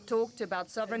group. You've talked about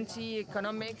sovereignty,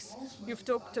 economics. You've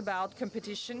talked about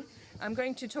competition. I'm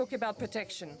going to talk about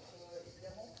protection.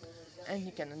 And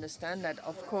you can understand that,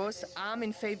 of course, I'm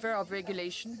in favor of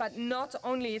regulation, but not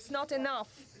only, it's not enough.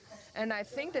 And I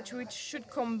think that we should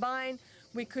combine,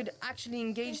 we could actually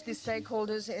engage the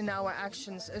stakeholders in our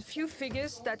actions. A few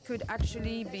figures that could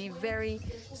actually be very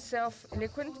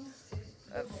self-eloquent.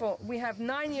 We have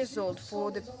 9 years old.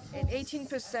 For the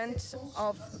 18%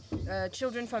 of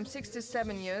children from 6 to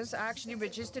 7 years are actually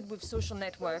registered with social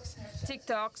networks,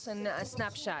 TikToks and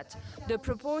Snapchat. The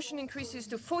proportion increases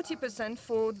to 40%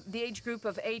 for the age group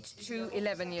of 8 to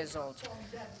 11 years old.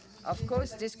 Of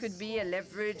course, this could be a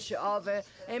leverage of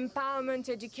empowerment,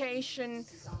 education.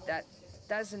 That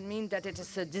doesn't mean that it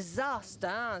is a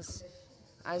disaster.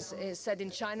 As is said in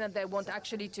China, they want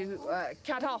actually to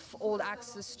cut off all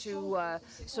access to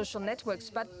social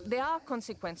networks. But there are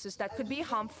consequences that could be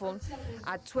harmful.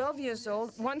 At 12 years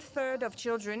old, 1/3 of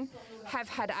children have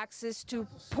had access to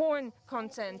porn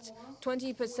content.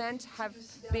 20% have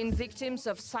been victims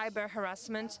of cyber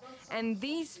harassment. And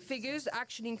these figures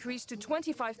actually increase to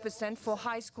 25% for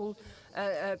high school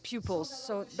pupils.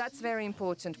 So that's very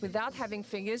important. Without having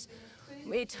figures,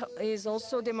 it is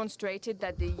also demonstrated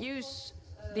that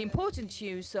the important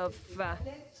use of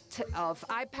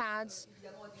iPads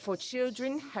for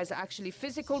children has actually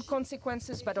physical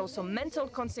consequences, but also mental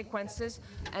consequences.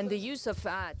 And the use of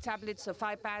tablets, of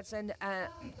iPads and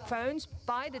phones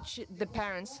by the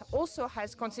parents also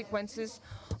has consequences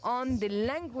on the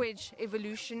language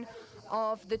evolution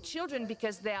of the children,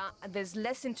 because there's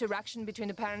less interaction between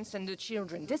the parents and the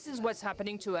children. This is what's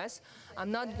happening to us.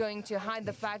 I'm not going to hide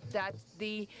the fact that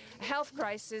the health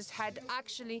crisis had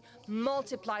actually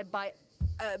multiplied by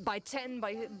 10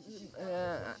 by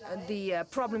the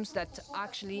problems that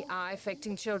actually are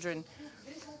affecting children.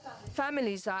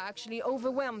 Families are actually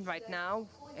overwhelmed right now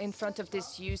in front of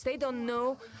this use. They don't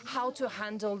know how to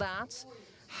handle that,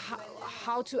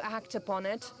 how to act upon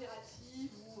it.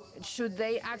 Should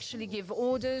they actually give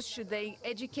orders? Should they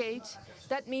educate?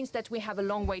 That means that we have a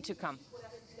long way to come.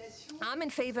 I'm in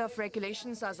favor of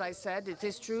regulations, as I said. It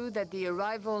is true that the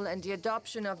arrival and the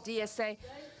adoption of DSA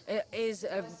is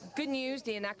good news.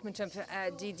 The enactment of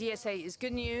the DSA is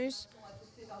good news.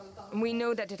 We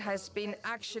know that it has been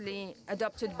actually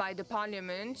adopted by the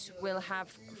Parliament. We'll have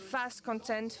fast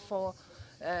content for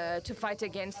to fight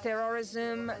against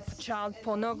terrorism, child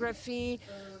pornography,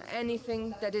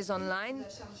 anything that is online.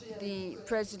 The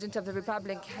President of the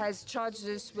Republic has charged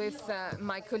us with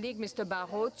my colleague, Mr.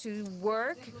 Barrot, to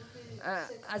work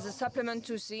as a supplement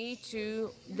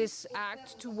to this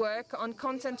act, to work on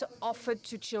content offered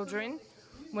to children.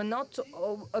 We're not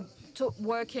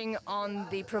working on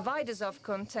the providers of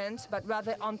content, but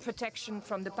rather on protection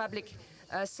from the public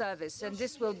service. And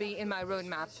this will be in my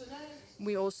roadmap.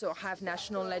 We also have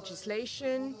national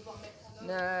legislation.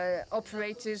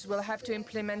 Operators will have to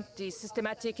implement the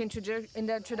systematic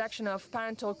introduction of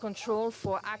parental control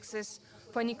for access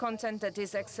for any content that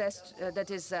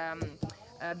is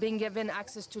being given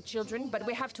access to children. But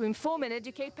we have to inform and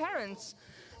educate parents.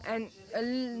 And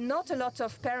not a lot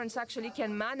of parents actually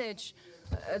can manage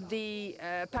the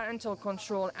parental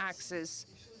control access.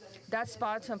 That's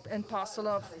part and parcel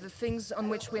of the things on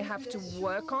which we have to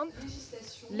work on.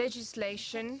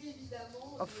 Legislation,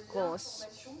 of course,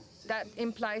 that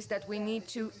implies that we need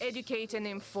to educate and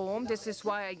inform. This is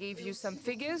why I gave you some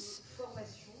figures.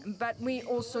 But we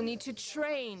also need to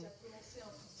train.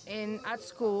 At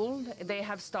school, they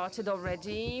have started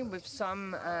already with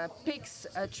some PICS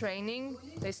training.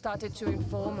 They started to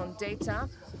inform on data.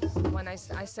 When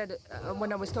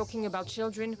I was talking about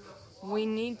children, we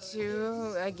need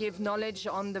to give knowledge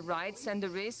on the rights and the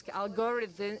risk,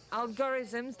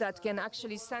 algorithms that can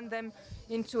actually send them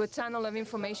into a tunnel of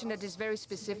information that is very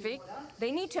specific.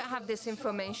 They need to have this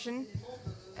information,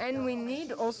 and we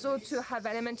need also to have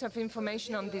element of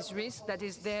information on this risk that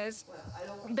is their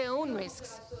own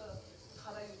risks.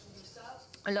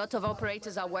 A lot of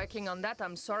operators are working on that.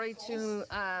 I'm sorry to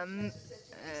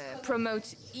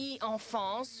promote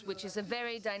e-enfance, which is a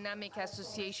very dynamic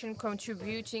association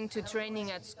contributing to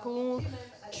training at school,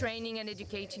 training and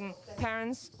educating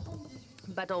parents.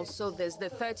 But also there's the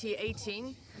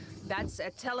 3018. That's a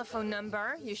telephone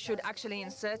number. You should actually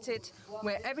insert it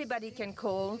where everybody can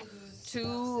call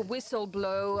to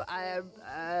whistleblow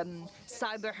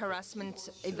cyber harassment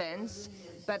events,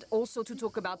 but also to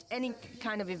talk about any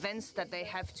kind of events that they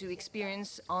have to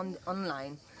experience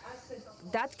online.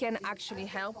 That can actually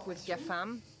help with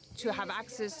GAFAM to have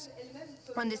access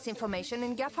on this information.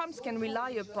 And GAFAMs can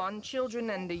rely upon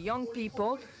children and the young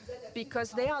people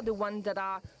because they are the ones that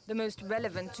are the most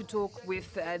relevant to talk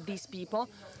with these people.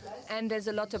 And there's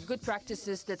a lot of good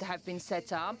practices that have been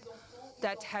set up,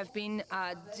 that have been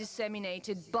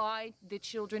disseminated by the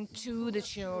children to the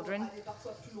children.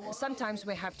 Sometimes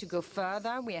we have to go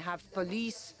further. We have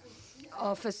police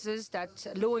officers,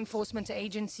 law enforcement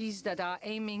agencies that are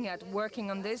aiming at working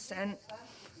on this and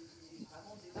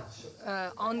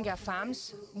on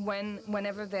GAFAMs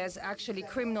whenever there's actually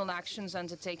criminal actions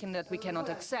undertaken that we cannot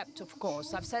accept, of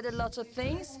course. I've said a lot of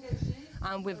things,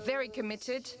 and we're very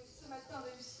committed.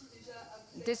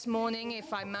 This morning,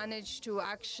 if I manage to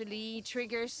actually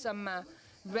trigger some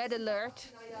red alert,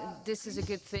 this is a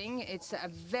good thing. It's a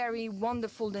very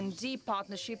wonderful and deep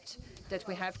partnership that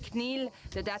we have. CNIL,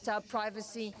 the Data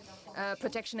Privacy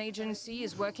Protection Agency,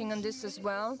 is working on this as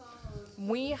well.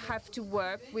 We have to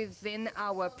work within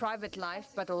our private life,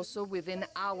 but also within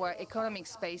our economic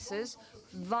spaces,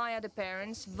 via the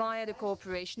parents, via the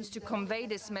corporations, to convey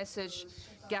this message.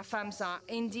 GAFAMs are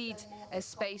indeed a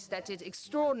space that is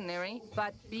extraordinary,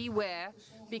 but beware,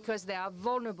 because there are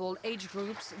vulnerable age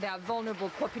groups, there are vulnerable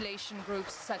population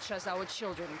groups, such as our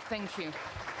children. Thank you.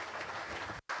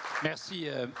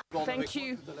 Merci. Thank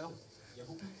you.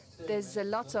 There's a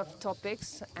lot of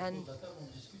topics, and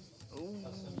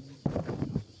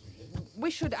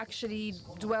we should actually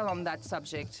dwell on that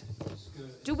subject.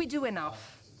 Do we do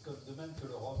enough?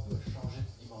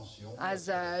 As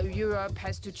Europe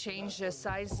has to change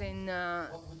size in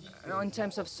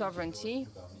terms of sovereignty,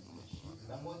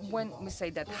 when we say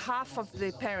that half of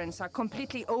the parents are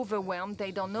completely overwhelmed,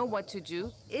 they don't know what to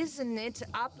do, isn't it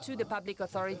up to the public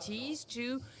authorities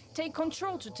to take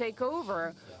control, to take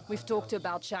over? We've talked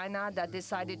about China that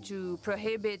decided to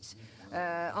prohibit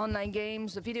online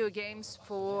games, video games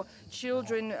for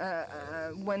children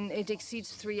when it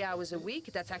exceeds 3 hours a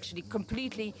week. That's actually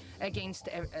completely against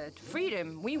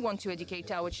freedom. We want to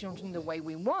educate our children the way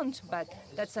we want, but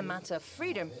that's a matter of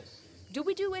freedom. Do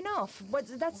we do enough?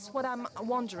 That's what I'm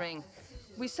wondering.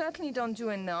 We certainly don't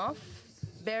do enough,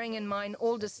 bearing in mind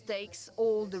all the stakes,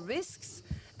 all the risks,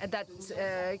 that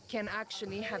can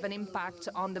actually have an impact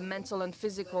on the mental and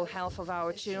physical health of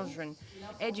our children.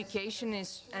 Education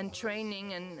and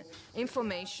training and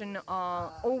information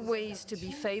are always to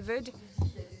be favored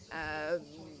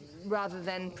rather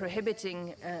than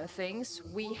prohibiting things.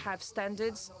 We have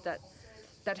standards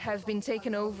that have been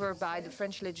taken over by the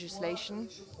French legislation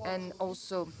and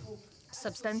also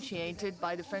substantiated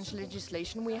by the French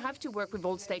legislation. We have to work with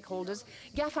all stakeholders,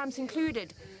 GAFAMs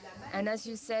included. And as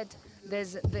you said,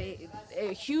 there's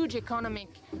a huge economic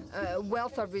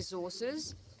wealth of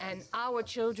resources, and our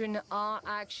children are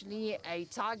actually a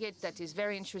target that is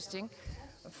very interesting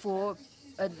for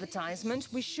advertisement.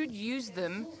 We should use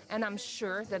them, and I'm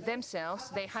sure that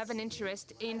themselves, they have an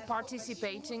interest in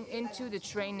participating into the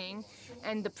training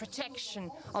and the protection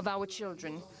of our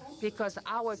children, because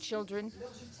our children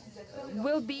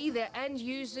will be the end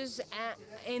users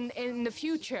in the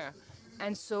future.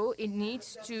 And so it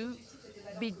needs to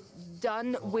be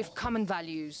done with common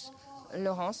values.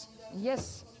 Laurence?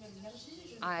 Yes,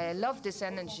 I love this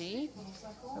energy,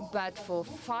 but for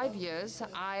 5 years,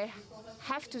 I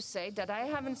have to say that I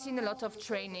haven't seen a lot of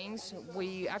trainings.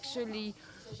 We actually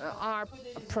are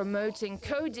promoting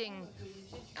coding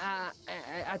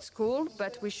at school,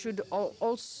 but we should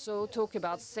also talk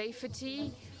about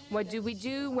safety. What do we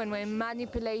do when we're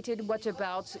manipulated? What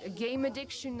about game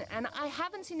addiction? And I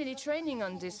haven't seen any training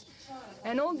on this.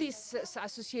 And all these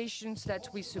associations that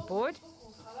we support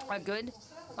are good.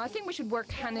 I think we should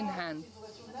work hand in hand.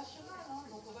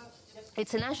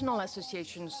 It's a national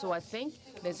association, so I think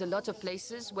there's a lot of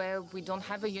places where we don't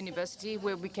have a university,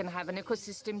 where we can have an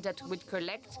ecosystem that would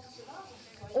collect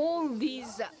all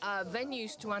these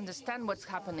venues to understand what's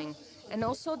happening. And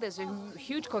also there's a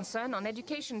huge concern on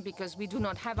education, because we do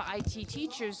not have IT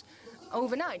teachers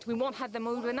overnight. We won't have them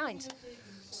overnight.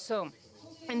 So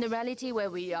in the reality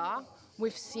where we are,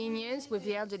 with seniors, with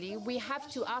the elderly, we have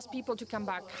to ask people to come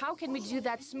back. How can we do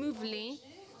that smoothly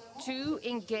to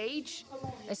engage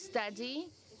a study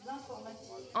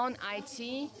on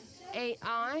IT,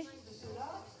 AI,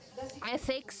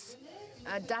 ethics,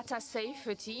 data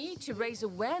safety, to raise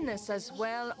awareness as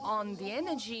well on the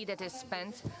energy that is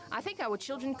spent? I think our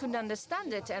children could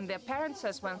understand it, and their parents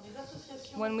as well.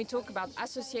 When we talk about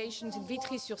associations in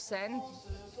Vitry-sur-Seine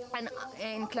and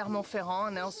in Clermont-Ferrand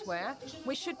and elsewhere,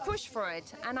 we should push for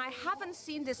it. And I haven't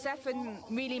seen this effort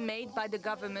really made by the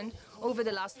government over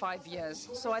the last 5 years.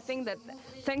 So I think that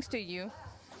thanks to you,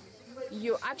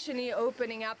 you're actually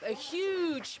opening up a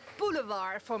huge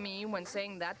boulevard for me when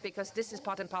saying that, because this is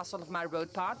part and parcel of my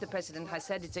road part. The President has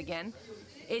said it again.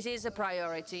 It is a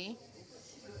priority.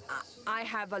 I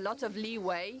have a lot of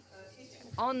leeway.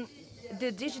 On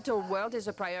the digital world is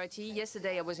a priority.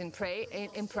 Yesterday I was in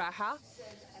Praha,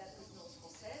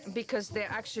 because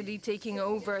they're actually taking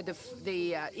over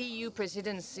the EU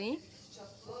presidency.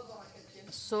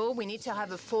 So we need to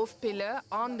have a fourth pillar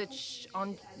on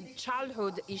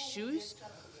childhood issues.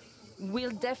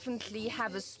 We'll definitely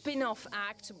have a spin-off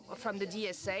act from the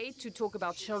DSA to talk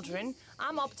about children.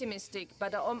 I'm optimistic,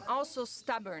 but I'm also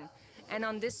stubborn. And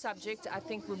on this subject, I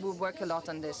think we will work a lot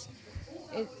on this.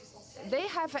 They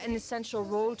have an essential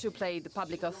role to play, the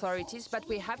public authorities, but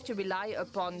we have to rely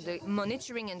upon the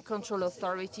monitoring and control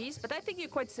authorities. But I think you're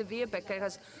quite severe,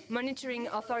 because monitoring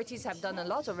authorities have done a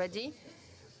lot already.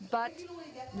 But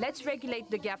let's regulate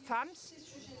the GAFAMs,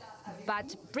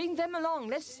 but bring them along.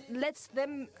 Let's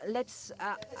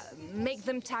make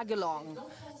them tag along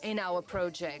in our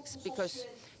projects, because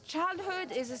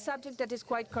childhood is a subject that is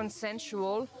quite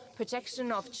consensual.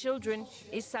 Protection of children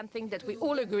is something that we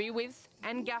all agree with,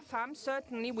 and GAFAM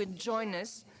certainly will join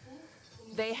us.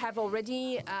 They have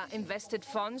already invested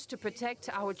funds to protect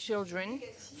our children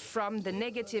from the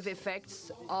negative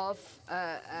effects of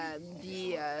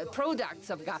the products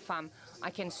of GAFAM. I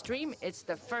can stream. It's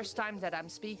the first time that I'm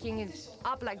speaking. It's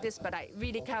up like this, but I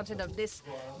really counted on this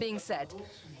being said.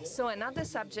 So another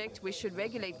subject, we should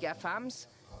regulate GAFAMs,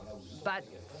 but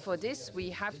for this we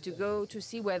have to go to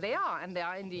see where they are, and they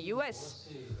are in the US.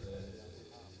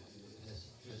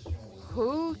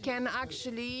 Who can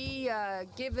actually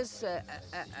give us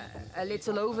a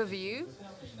little overview?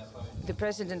 The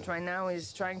President right now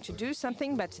is trying to do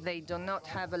something, but they do not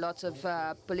have a lot of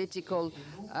political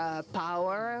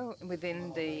power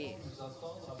within the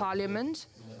Parliament.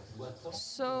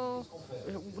 So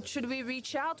should we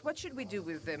reach out? What should we do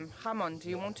with them? Ramon, do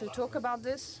you want to talk about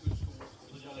this?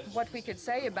 What we could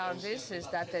say about this is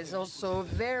that there's also a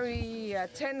very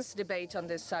tense debate on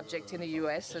this subject in the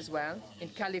US as well. In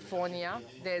California,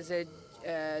 there's a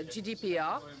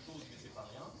GDPR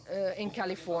in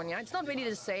California. It's not really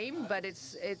the same, but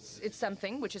it's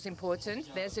something which is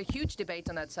important. There's a huge debate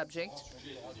on that subject.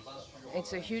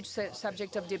 It's a huge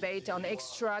subject of debate on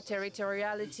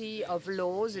extraterritoriality of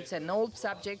laws. It's an old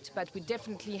subject, but we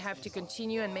definitely have to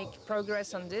continue and make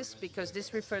progress on this, because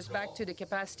this refers back to the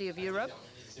capacity of Europe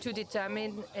to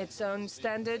determine its own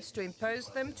standards, to impose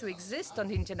them, to exist on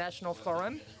the international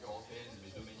forum.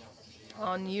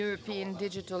 On European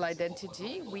digital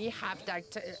identity, we have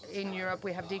in Europe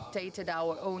we have dictated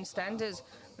our own standards,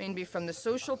 mainly from the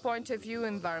social point of view,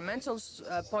 environmental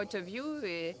point of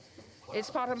view. It's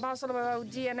part and parcel of our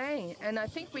DNA, and I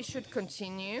think we should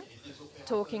continue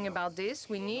talking about this.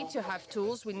 We need to have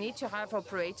tools, we need to have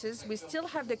operators. We still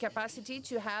have the capacity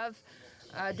to have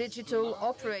digital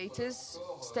operators,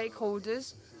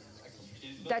 stakeholders,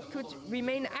 that could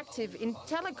remain active in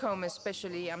telecom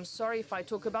especially. I'm sorry if I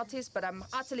talk about this, but I'm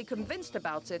utterly convinced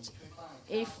about it.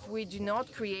 If we do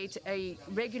not create a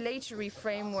regulatory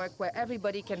framework where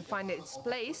everybody can find its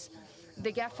place,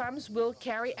 the GAFAMs will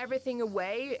carry everything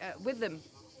away with them.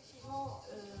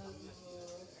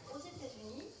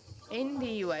 In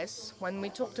the US, when we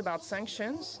talked about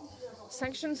sanctions,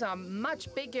 sanctions are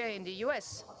much bigger in the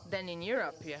US than in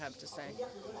Europe, you have to say.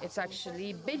 It's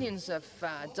actually billions of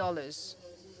dollars.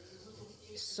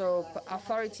 So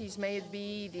authorities, may it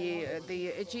be the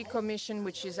AG Commission,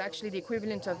 which is actually the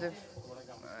equivalent of the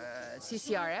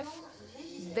CCRF,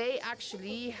 they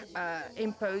actually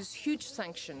impose huge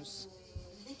sanctions.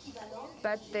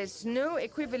 But there's no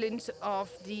equivalent of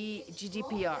the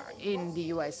GDPR in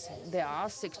the US. There are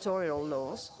sectorial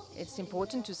laws. It's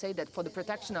important to say that for the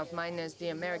protection of minors, the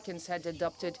Americans had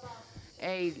adopted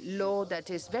a law that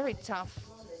is very tough,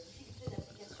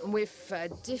 with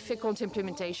difficult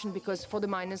implementation, because for the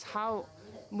minors,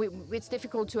 it's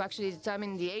difficult to actually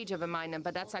determine the age of a minor,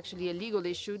 but that's actually a legal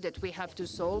issue that we have to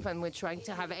solve, and we're trying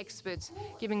to have experts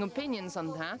giving opinions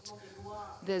on that.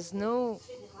 There's no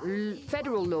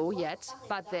federal law yet,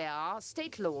 but there are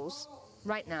state laws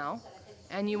right now,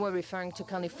 and you were referring to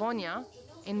California.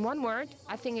 In one word,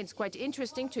 I think it's quite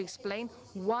interesting to explain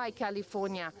why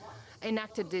California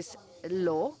enacted this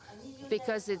law,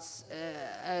 because it's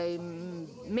a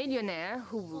millionaire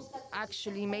who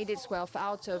actually made his wealth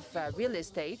out of real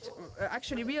estate,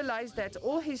 actually realized that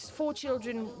all his 4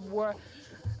 children were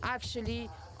actually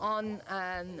on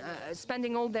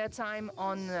spending all their time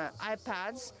on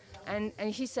iPads, and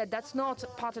he said that's not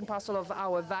part and parcel of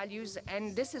our values,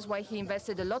 and this is why he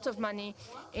invested a lot of money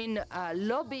in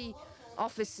lobby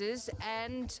offices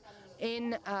and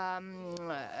in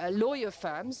lawyer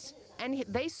firms. And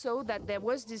they saw that there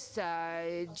was this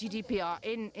GDPR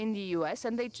in the US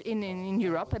and in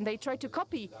Europe, and they tried to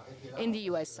copy in the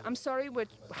US. I'm sorry, we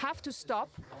have to stop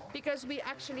because we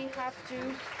actually have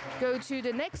to go to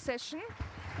the next session.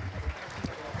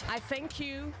 I thank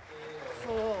you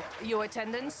for your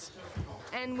attendance,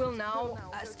 and we'll now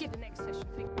skip the next session.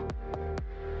 Thank you.